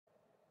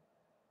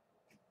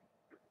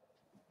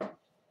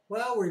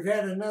Well, we've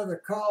had another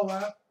call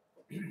up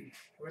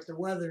with the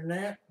weather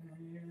net,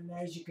 and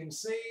as you can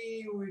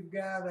see, we've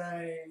got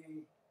a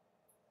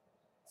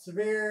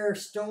severe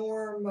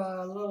storm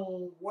a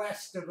little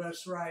west of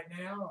us right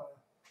now.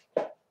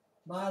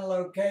 My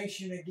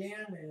location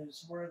again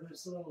is where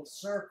this little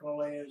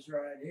circle is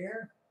right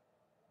here.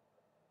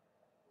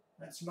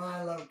 That's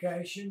my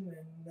location,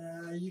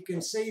 and you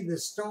can see the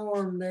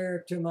storm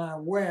there to my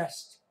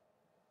west.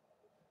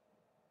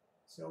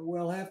 So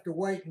we'll have to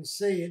wait and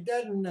see. It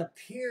doesn't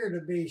appear to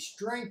be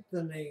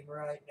strengthening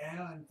right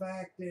now. In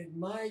fact, it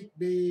might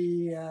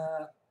be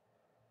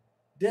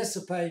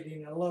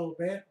dissipating a little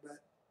bit,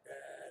 but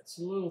it's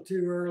a little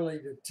too early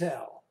to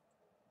tell.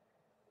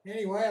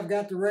 Anyway, I've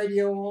got the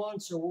radio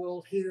on, so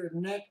we'll hear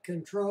net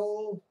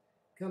control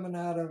coming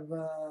out of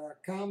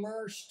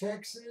Commerce,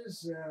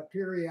 Texas,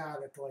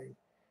 periodically.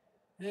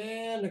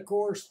 And, of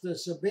course, the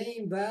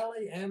Sabine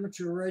Valley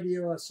Amateur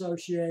Radio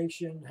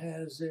Association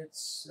has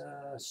its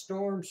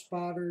storm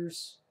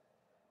spotters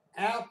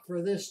out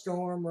for this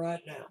storm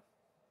right now.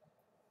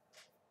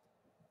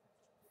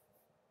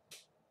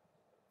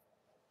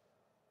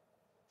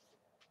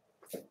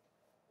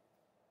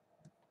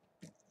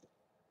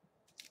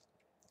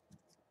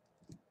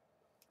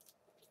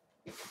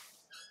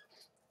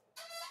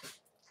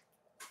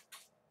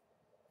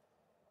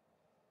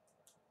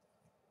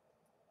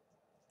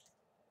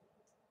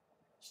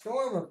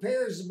 Storm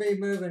appears to be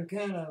moving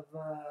kind of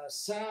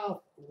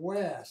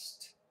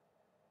southeast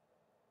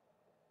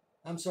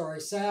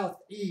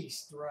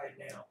right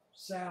now.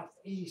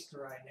 Southeast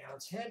right now.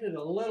 It's headed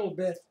a little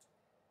bit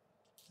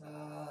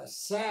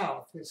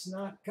south. It's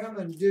not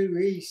coming due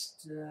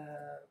east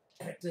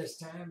at this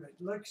time.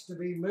 It looks to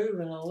be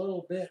moving a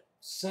little bit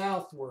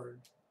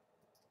southward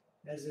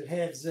as it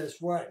heads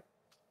this way.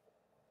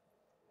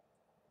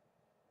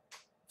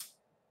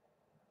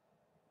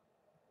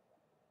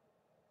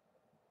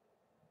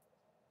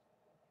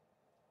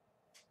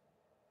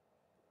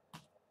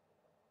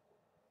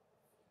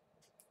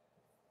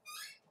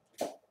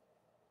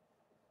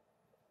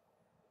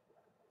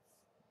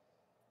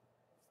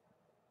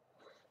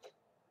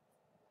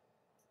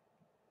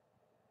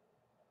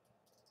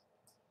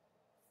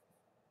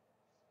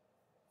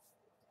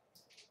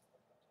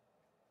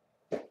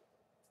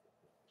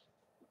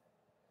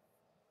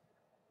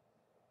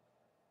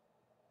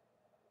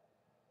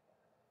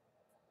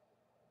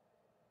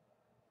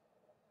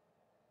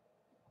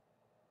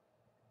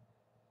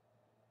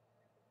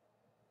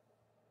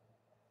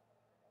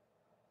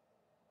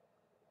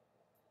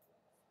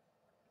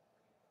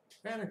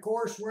 And of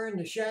course, we're in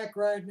the shack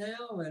right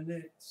now, and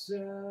it's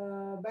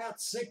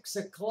about 6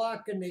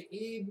 o'clock in the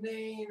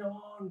evening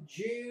on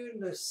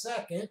June the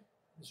 2nd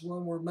is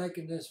when we're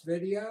making this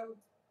video.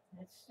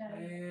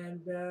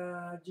 And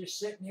just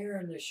sitting here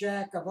in the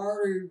shack. I've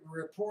already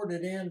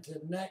reported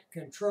into net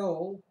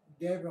control,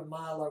 gave them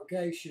my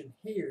location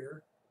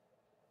here.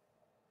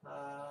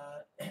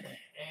 And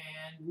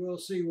we'll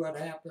see what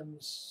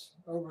happens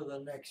over the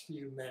next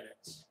few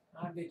minutes.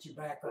 I'll get you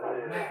back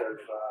on the map.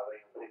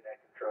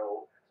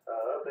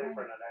 Update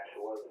from the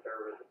National Weather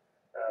Service.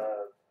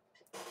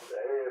 The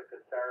area of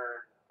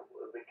concern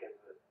will be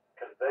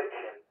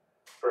convection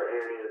for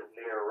areas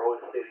near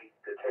Roy City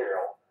to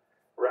Terrell.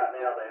 Right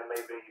now, they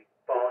may be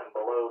falling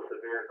below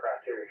severe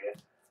criteria,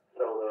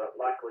 so they're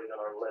likely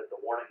going to let the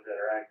warnings that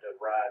are active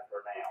ride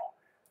for now.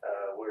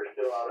 We're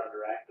still out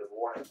under active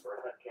warning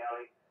for Hunt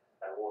County,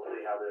 and we'll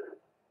see how this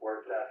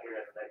works out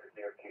here in the next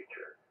near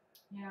future.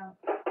 Yeah,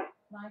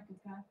 like a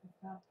got the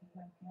stuff to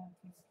Hunt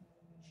County.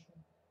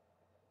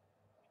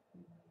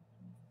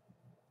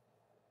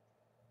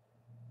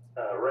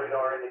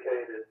 Radar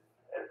indicated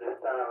at this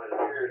time it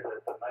appears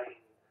that the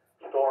main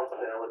storm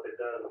cell, if it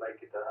does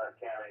make it to Hunt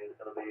County, is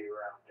going to be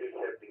around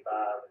 275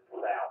 and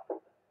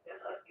south in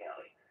Hunt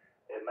County.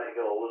 It may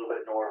go a little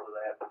bit north of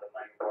that, but the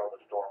main part of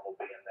the storm will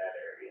be in that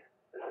area.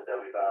 This is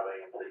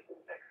W5AMC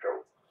Next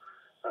Control,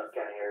 Hunt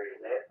County Area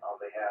Net on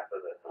behalf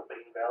of the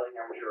Sabine Valley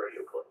Amateur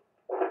Radio Club.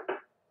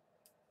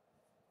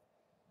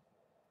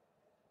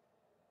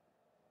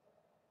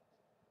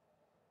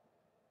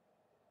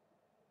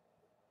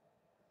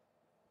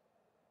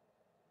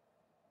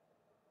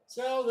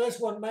 So this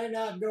one may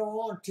not go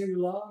on too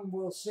long.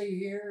 We'll see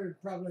here.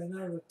 Probably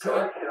another 10.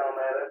 Correction on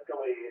that. That's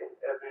going to be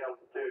FM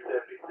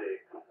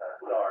 276.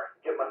 Sorry.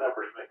 Get my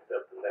numbers mixed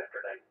up this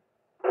afternoon.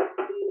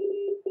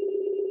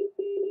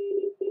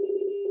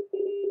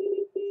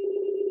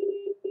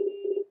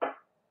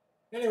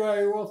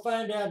 Anyway, we'll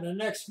find out in the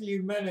next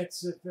few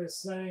minutes if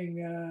this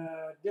thing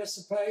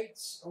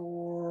dissipates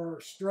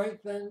or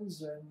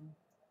strengthens and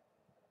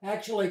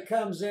actually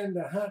comes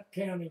into Hunt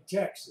County,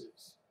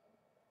 Texas.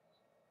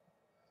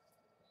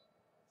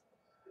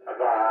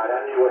 Alright,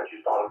 I knew what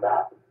you thought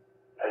about.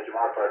 Thank you,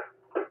 my friend.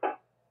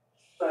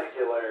 Thank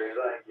you, Larry.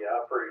 Thank you.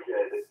 I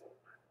appreciate it.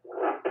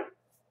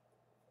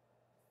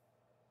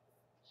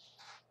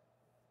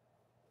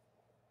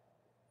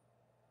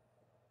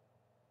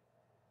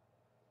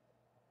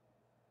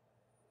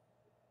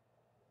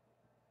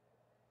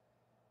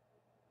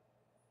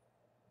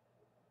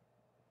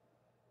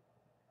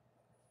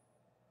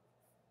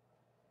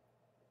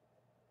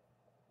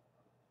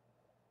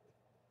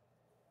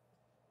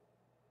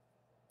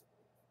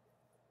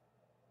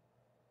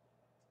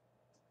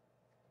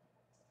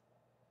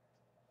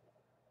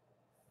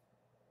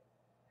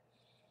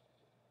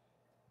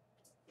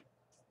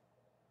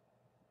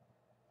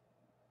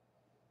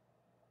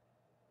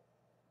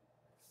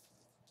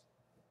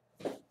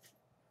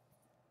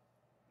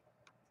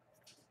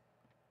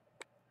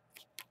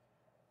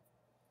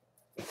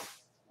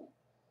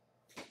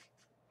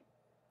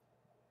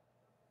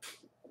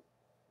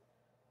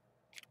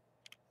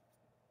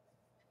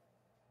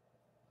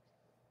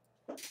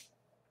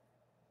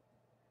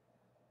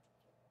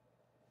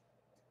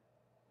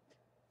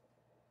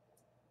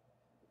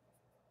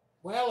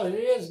 Well, it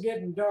is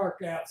getting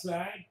dark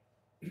outside.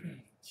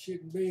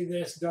 Shouldn't be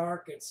this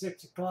dark at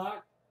 6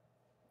 o'clock.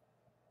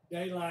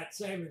 Daylight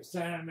savings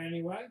time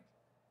anyway.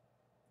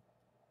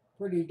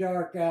 Pretty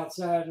dark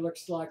outside.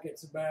 Looks like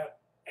it's about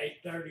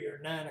 8:30 or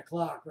 9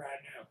 o'clock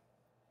right now.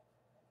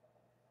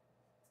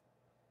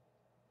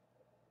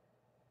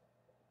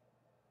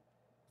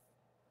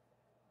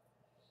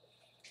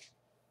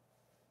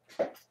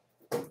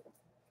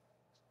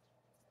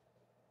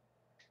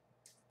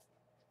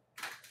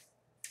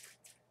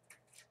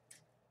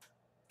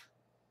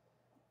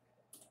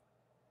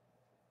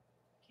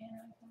 Can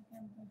I come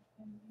down and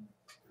thank you?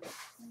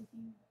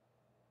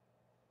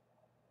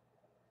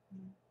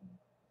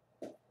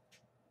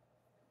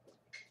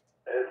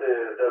 This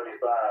is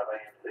W5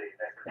 AMC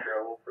Net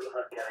Control for the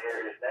Hunt County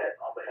Areas Net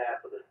on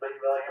behalf of the Spring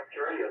Valley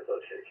Amateur Radio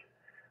Association.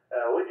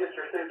 We just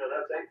received an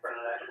update from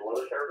the National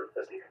Weather Service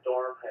that the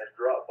storm has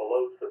dropped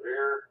below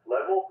severe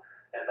level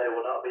and they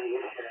will not be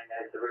issuing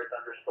a severe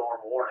thunderstorm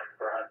warning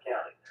for Hunt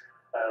County.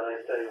 They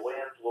say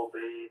winds will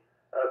be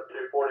up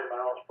to 40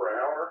 miles per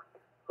hour,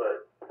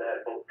 but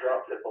that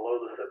drops it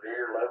below the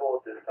severe level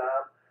at this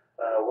time.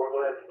 We're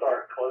going to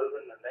start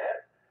closing the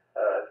net.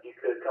 If you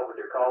could come with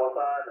your call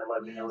sign and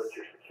let me know that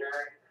you're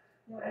securing,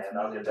 and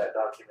I'll get that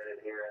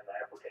documented here in the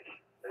application.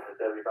 This is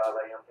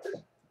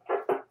W5AM2.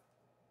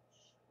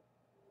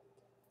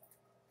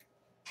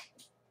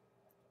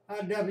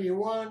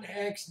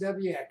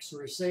 W1XWX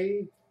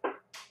received.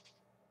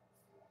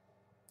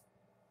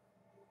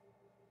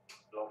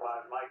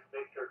 Five Mike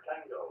Victor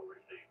Tango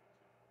received.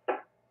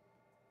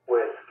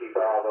 Whiskey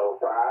Bravo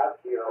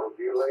 5 Kilo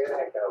Juliet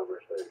Echo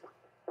received.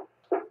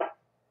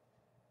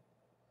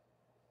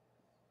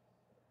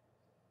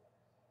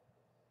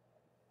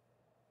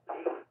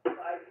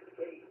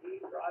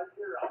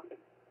 Roger, I'll be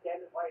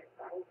standing by at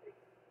the hosting.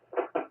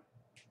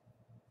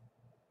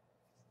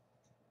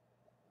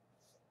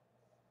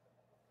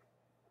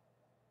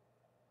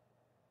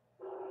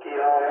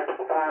 Kilo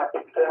X5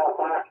 Tell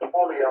Mike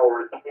Romeo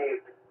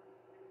received.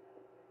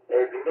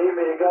 If you need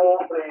me to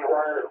go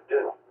anywhere,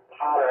 just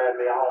holler at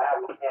me. I'll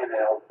have my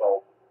handheld,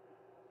 so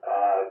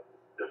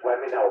just let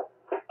me know.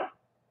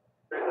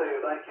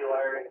 Thank you,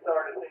 Larry.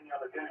 Sorry to see you on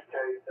the goose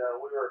chase.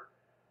 We were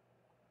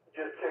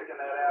just checking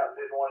that out.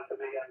 Didn't want it to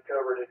be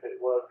uncovered if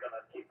it was going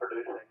to keep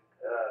producing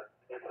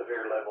in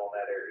severe level in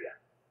that area.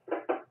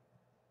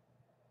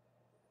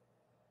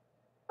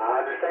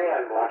 I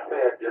understand. Like I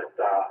said, just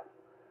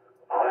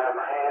I'll have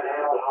my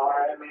handheld,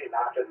 holler at me, and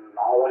I can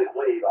always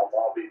leave. I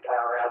won't be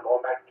turning around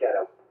going back to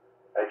Caddo.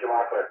 Hey,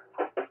 Jamal Clear.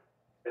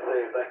 Good to see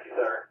you. Thank you,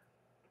 sir.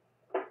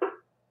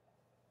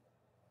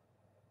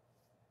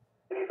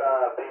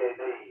 85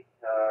 BAD,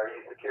 are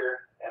you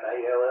secure? And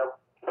ALL?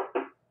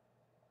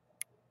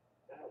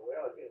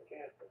 Well, if you get a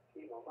chance to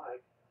keep on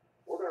mic,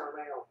 we're going to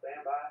remain on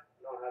standby.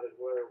 You know how this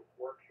weather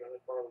works in this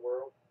part of the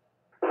world.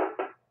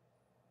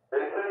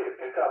 Ready to see you.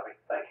 Good copy.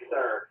 Thank you,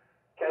 sir.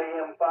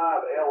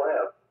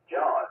 KM5LF,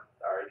 John,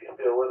 are you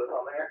still with us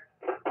on there?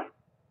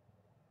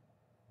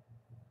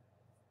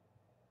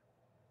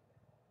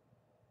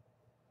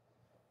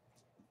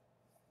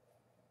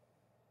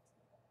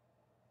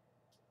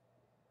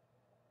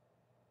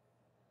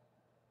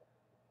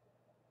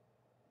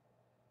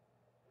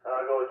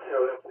 I'll go and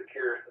show him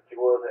secure since he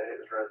was at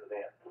his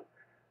residence.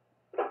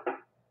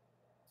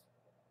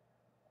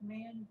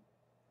 Man.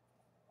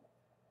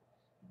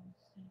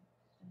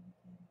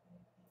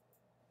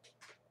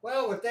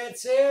 Well, with that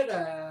said,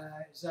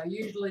 as I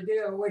usually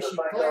do, I wish you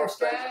clear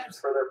skies.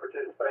 For their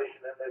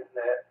participation in this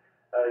net.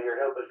 Your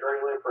help is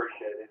greatly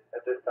appreciated.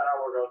 At this time,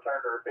 we're going to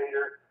turn the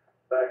repeater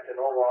back to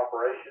normal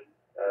operation.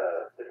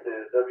 This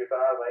is W5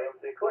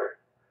 AMC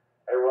Clear.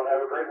 Everyone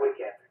have a great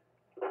weekend.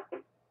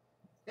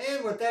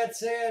 And with that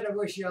said, I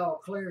wish you all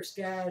clear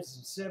skies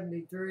in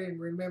 73, and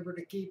remember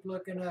to keep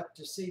looking up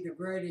to see the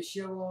greatest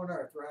show on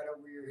earth right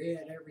over your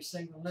head every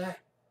single night.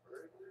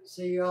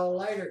 See you all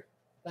later.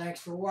 Thanks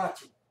for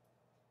watching.